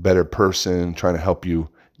person, trying to help you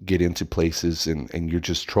get into places, and you're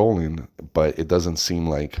just trolling, but it doesn't seem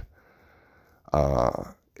like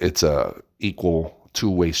it's a equal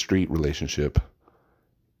two-way street relationship.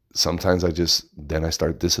 Sometimes I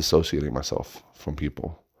start disassociating myself from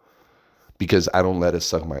people because I don't let it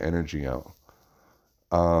suck my energy out.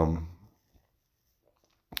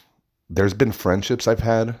 There's been friendships I've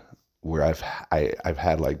had where I've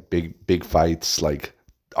had like big fights, like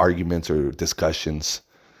arguments or discussions.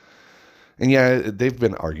 And yeah, they've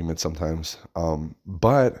been arguments sometimes.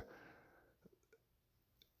 But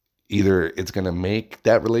either it's going to make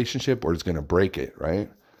that relationship or it's going to break it,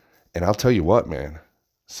 right? And I'll tell you what, man,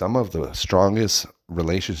 some of the strongest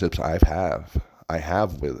relationships I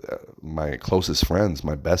have with my closest friends,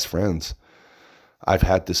 my best friends, I've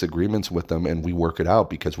had disagreements with them and we work it out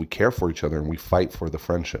because we care for each other and we fight for the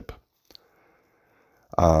friendship.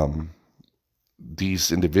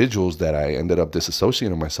 These individuals that I ended up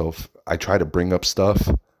disassociating myself, I try to bring up stuff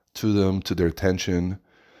to them, to their attention.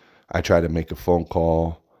 I try to make a phone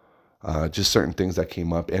call, just certain things that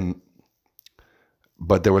came up,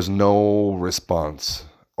 but there was no response,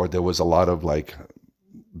 or there was a lot of like,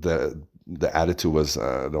 the attitude was,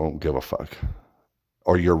 don't give a fuck,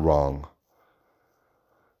 or you're wrong.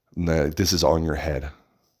 This is all in your head.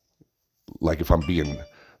 Like if I'm being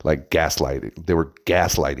like gaslighted, they were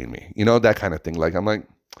gaslighting me, that kind of thing. Like, I'm like,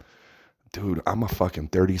 dude, I'm a fucking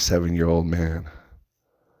 37-year-old man.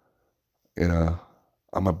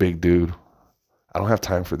 I'm a big dude. I don't have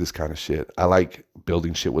time for this kind of shit. I like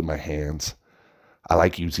building shit with my hands. I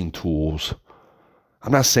like using tools.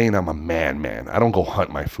 I'm not saying I'm a man. I don't go hunt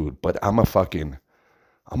my food, but I'm a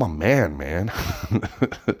man.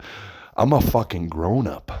 I'm a fucking grown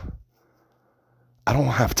up. I don't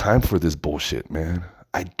have time for this bullshit, man.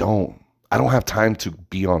 I don't have time to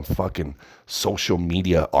be on fucking social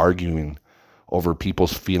media arguing over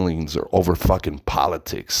people's feelings or over fucking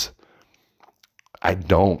politics. I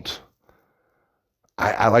don't.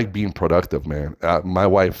 I like being productive, man. My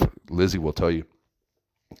wife, Lizzie, will tell you,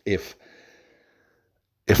 if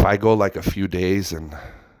I go like a few days, and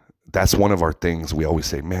that's one of our things, we always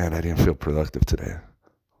say, man, I didn't feel productive today.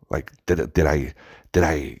 Like, did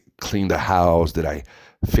I clean the house? Did I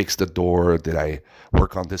fix the door? Did I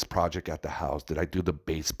work on this project at the house? Did I do the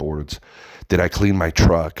baseboards? Did I clean my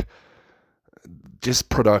truck? Just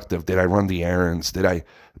productive. Did I run the errands? Did I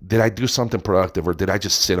do something productive, or did I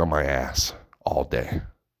just sit on my ass all day?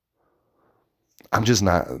 I'm just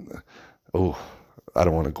not, I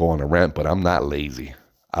don't want to go on a rant, but I'm not lazy.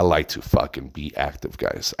 I like to fucking be active,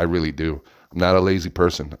 guys. I really do. I'm not a lazy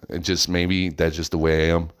person. Maybe that's just the way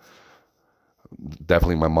I am.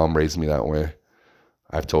 Definitely my mom raised me that way.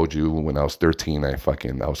 I've told you, when I was 13, I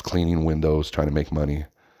was cleaning windows, trying to make money.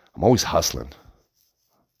 I'm always hustling.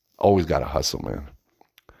 Always got to hustle, man.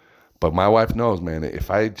 But my wife knows, man, if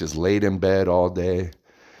I just laid in bed all day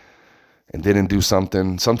and didn't do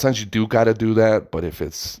something, sometimes you do got to do that. But if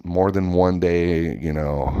it's more than one day, you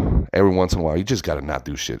know, every once in a while, you just got to not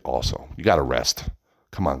do shit also. You got to rest.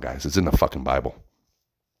 Come on, guys. It's in the fucking Bible.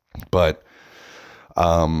 But,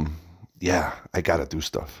 yeah, I got to do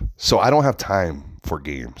stuff. So I don't have time for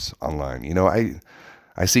games online. You know,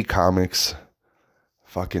 I see comics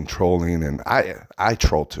fucking trolling, and I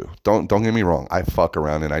troll too. Don't get me wrong. I fuck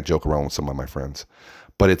around and I joke around with some of my friends.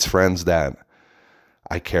 But it's friends that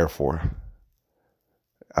I care for.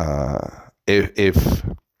 If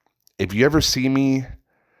you ever see me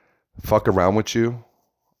fuck around with you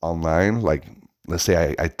online, like let's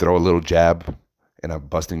say I throw a little jab and I'm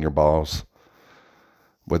busting your balls,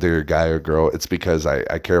 whether you're a guy or girl, it's because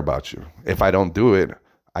I care about you. If I don't do it,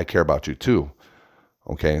 I care about you too.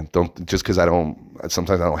 Okay, don't just because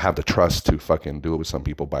sometimes I don't have the trust to fucking do it with some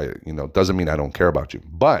people, doesn't mean I don't care about you.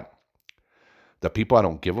 But the people I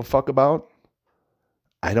don't give a fuck about,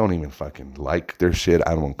 I don't even fucking like their shit.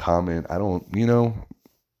 I don't comment. I don't,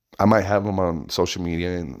 I might have them on social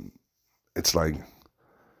media, and it's like,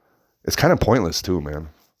 it's kind of pointless too, man.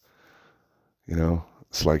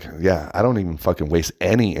 It's like, yeah, I don't even fucking waste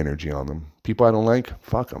any energy on them. People I don't like,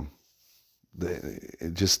 fuck them.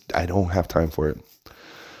 I don't have time for it.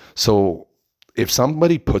 So if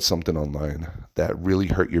somebody put something online that really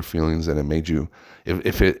hurt your feelings and it made you,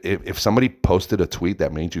 if somebody posted a tweet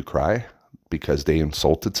that made you cry because they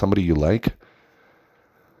insulted somebody you like,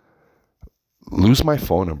 lose my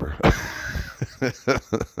phone number.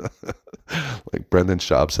 Like Brendan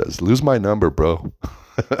Schaub says, lose my number, bro.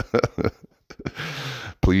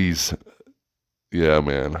 Please. Yeah,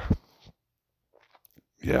 man.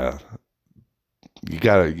 Yeah. You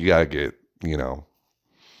gotta get,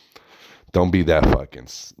 don't be that fucking,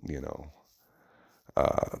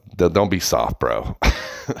 don't be soft, bro.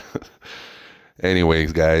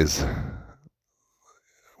 Anyways, guys,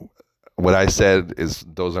 what I said is,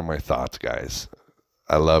 those are my thoughts, guys.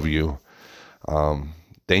 I love you.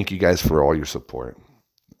 Thank you guys for all your support.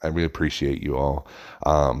 I really appreciate you all.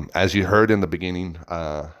 As you heard in the beginning,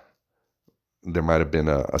 there might have been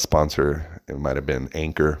a sponsor. It might have been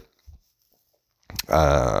Anchor.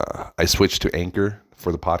 I switched to Anchor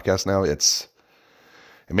for the podcast now. It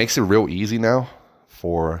makes it real easy now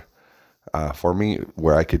for me,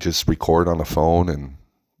 where I could just record on the phone, and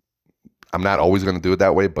I'm not always going to do it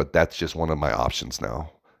that way, but that's just one of my options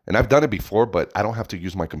now. And I've done it before, but I don't have to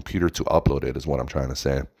use my computer to upload it, is what I'm trying to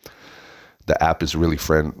say. The app is really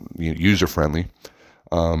user friendly,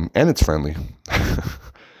 and it's friendly.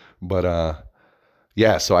 But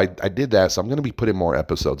yeah, so I did that. So I'm going to be putting more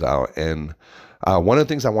episodes out. And one of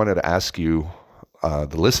the things I wanted to ask you,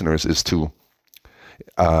 the listeners, is to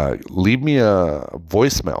leave me a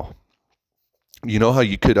voicemail. You know how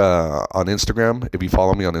you could, on Instagram, if you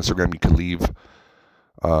follow me on Instagram, you could leave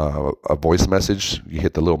a voice message. You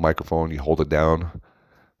hit the little microphone, you hold it down.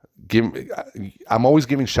 I'm always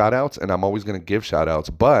giving shout outs, and I'm always going to give shout outs,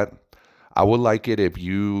 but I would like it if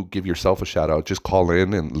you give yourself a shout out. Just call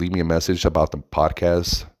in and leave me a message about the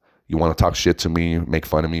podcast. You want to talk shit to me, make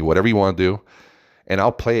fun of me, whatever you want to do, and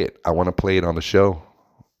I'll play it. I want to play it on the show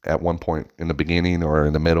at one point in the beginning or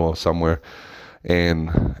in the middle somewhere.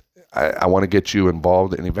 And I want to get you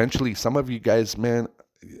involved. And eventually, some of you guys, man,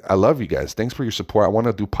 I love you guys. Thanks for your support. I want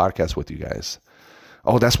to do podcasts with you guys.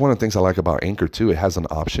 Oh, that's one of the things I like about Anchor too. It has an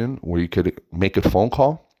option where you could make a phone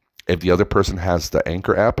call if the other person has the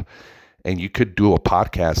Anchor app, and you could do a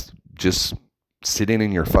podcast just sitting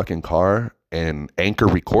in your fucking car, and Anchor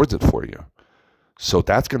records it for you. So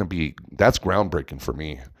that's groundbreaking for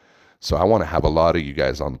me. So I want to have a lot of you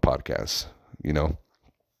guys on the podcast,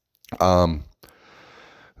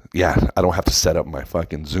 Yeah, I don't have to set up my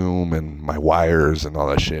fucking Zoom and my wires and all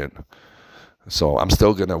that shit. So I'm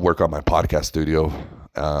still going to work on my podcast studio,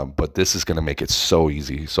 but this is going to make it so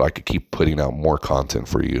easy so I could keep putting out more content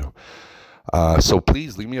for you. So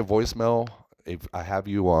please leave me a voicemail. If I have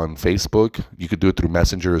you on Facebook, you could do it through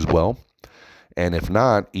Messenger as well. And if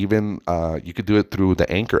not, even you could do it through the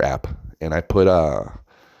Anchor app. And I put a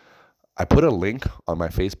link on my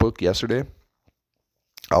Facebook yesterday.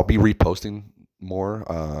 I'll be reposting more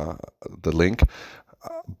the link.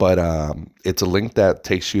 But it's a link that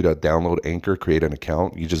takes you to download Anchor, create an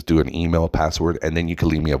account. You just do an email password, and then you can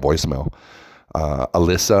leave me a voicemail.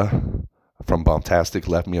 Alyssa from Bombtastic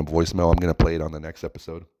left me a voicemail. I'm going to play it on the next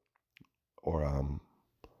episode. Or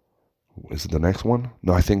is it the next one?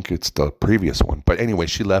 No, I think it's the previous one. But anyway,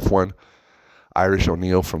 she left one. Irish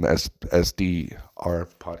O'Neill from the SDR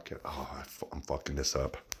podcast. Oh, I'm fucking this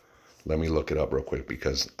up. Let me look it up real quick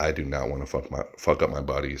because I do not want to fuck up my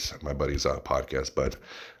buddy's podcast. But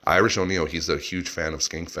Irish O'Neil, he's a huge fan of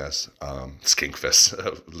Skankfest,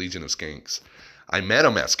 Legion of Skanks. I met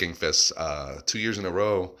him at Skankfest 2 years in a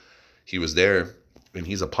row. He was there, and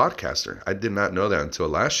he's a podcaster. I did not know that until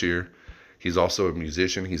last year. He's also a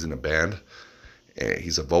musician. He's in a band. And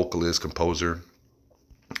he's a vocalist, composer,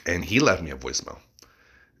 and he left me a voicemail.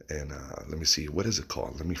 And let me see, what is it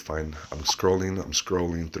called? Let me find. I'm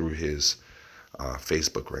scrolling through his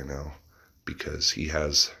Facebook right now because he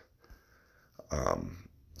has a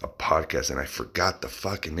podcast, and I forgot the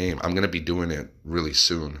fucking name. I'm gonna be doing it really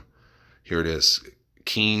soon. Here it is,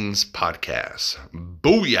 Keen's Podcast.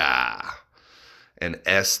 Booyah! And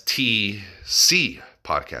STC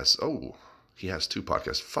Podcast. Oh, he has 2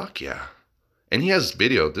 podcasts. Fuck yeah! And he has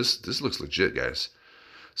video. This looks legit, guys.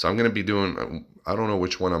 So I'm going to be doing, I don't know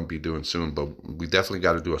which one I'm going to be doing soon, but we definitely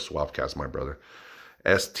got to do a swapcast, my brother.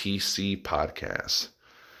 STC Podcast.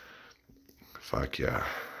 Fuck yeah.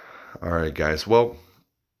 All right, guys. Well,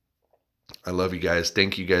 I love you guys.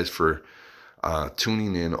 Thank you guys for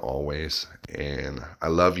tuning in always. And I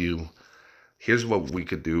love you. Here's what we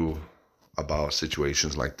could do about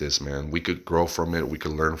situations like this, man. We could grow from it. We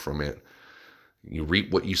could learn from it. You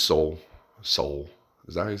reap what you sow.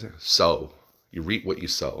 Is that how you say it? Sow. You reap what you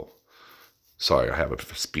sow. Sorry, I have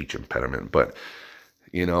a speech impediment, but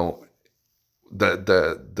you know,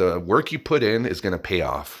 the work you put in is going to pay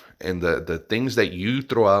off, and the things that you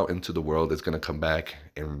throw out into the world is going to come back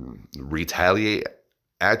and retaliate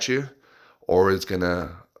at you, or it's going to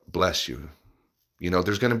bless you. You know,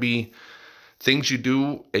 there's going to be things you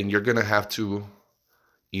do, and you're going to have to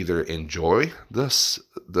either enjoy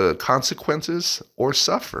the consequences or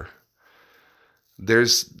suffer.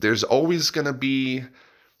 There's always going to be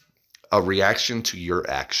a reaction to your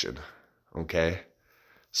action, okay?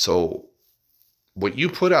 So what you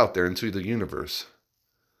put out there into the universe,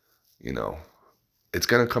 you know, it's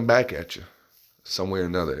going to come back at you some way or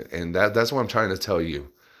another. And that's what I'm trying to tell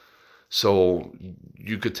you. So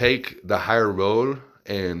you could take the higher road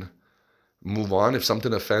and move on. If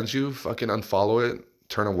something offends you, fucking unfollow it,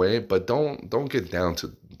 turn away, but don't get down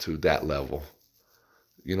to that level.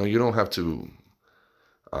 You know, you don't have to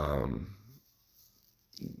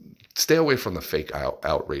stay away from the fake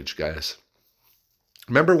outrage, guys.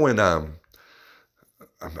 Remember when I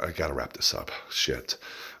gotta wrap this up. Shit.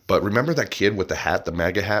 But remember that kid with the hat, the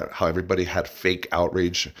MAGA hat, how everybody had fake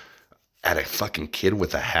outrage at a fucking kid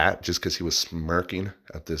with a hat just because he was smirking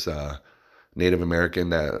at this Native American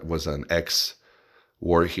that was an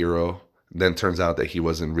ex-war hero. Then turns out that he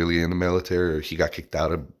wasn't really in the military, or he got kicked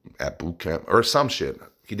out at boot camp or some shit.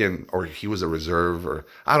 He didn't, or he was a reserve, or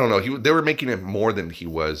I don't know. They were making it more than he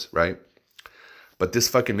was, right? But this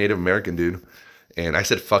fucking Native American dude, and I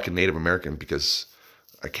said fucking Native American because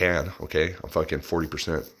I can, okay? I'm fucking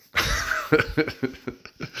 40%.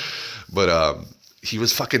 But he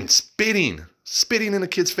was fucking spitting in the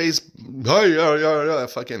kid's face.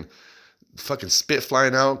 Fucking spit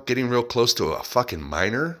flying out, getting real close to a fucking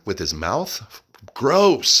minor with his mouth.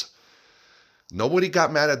 Gross. Nobody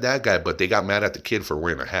got mad at that guy, but they got mad at the kid for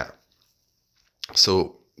wearing a hat.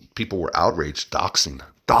 So people were outraged, doxing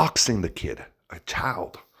the kid, a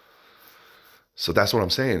child. So that's what I'm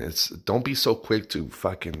saying. Don't be so quick to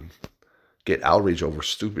fucking get outraged over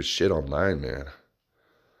stupid shit online, man.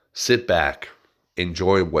 Sit back,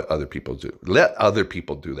 enjoy what other people do. Let other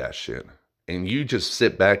people do that shit. And you just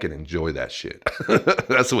sit back and enjoy that shit.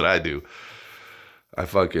 That's what I do. I'm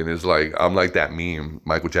like that meme,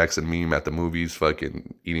 Michael Jackson meme at the movies,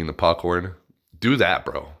 fucking eating the popcorn. Do that,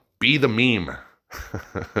 bro. Be the meme.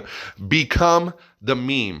 Become the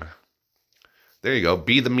meme. There you go.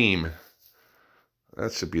 Be the meme.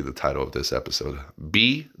 That should be the title of this episode.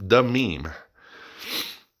 Be the meme.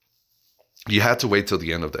 You had to wait till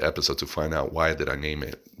the end of the episode to find out why did I name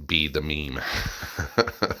it Be the Meme.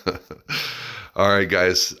 All right,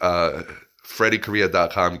 guys.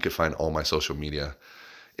 FreddyKorea.com. You can find all my social media.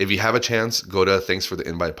 If you have a chance, go to Thanks for the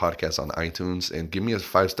Invite podcast on iTunes and give me a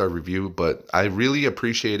 5-star review. But I really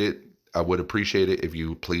appreciate it. I would appreciate it if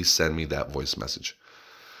you please send me that voice message.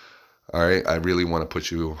 All right. I really want to put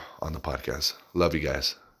you on the podcast. Love you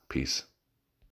guys. Peace.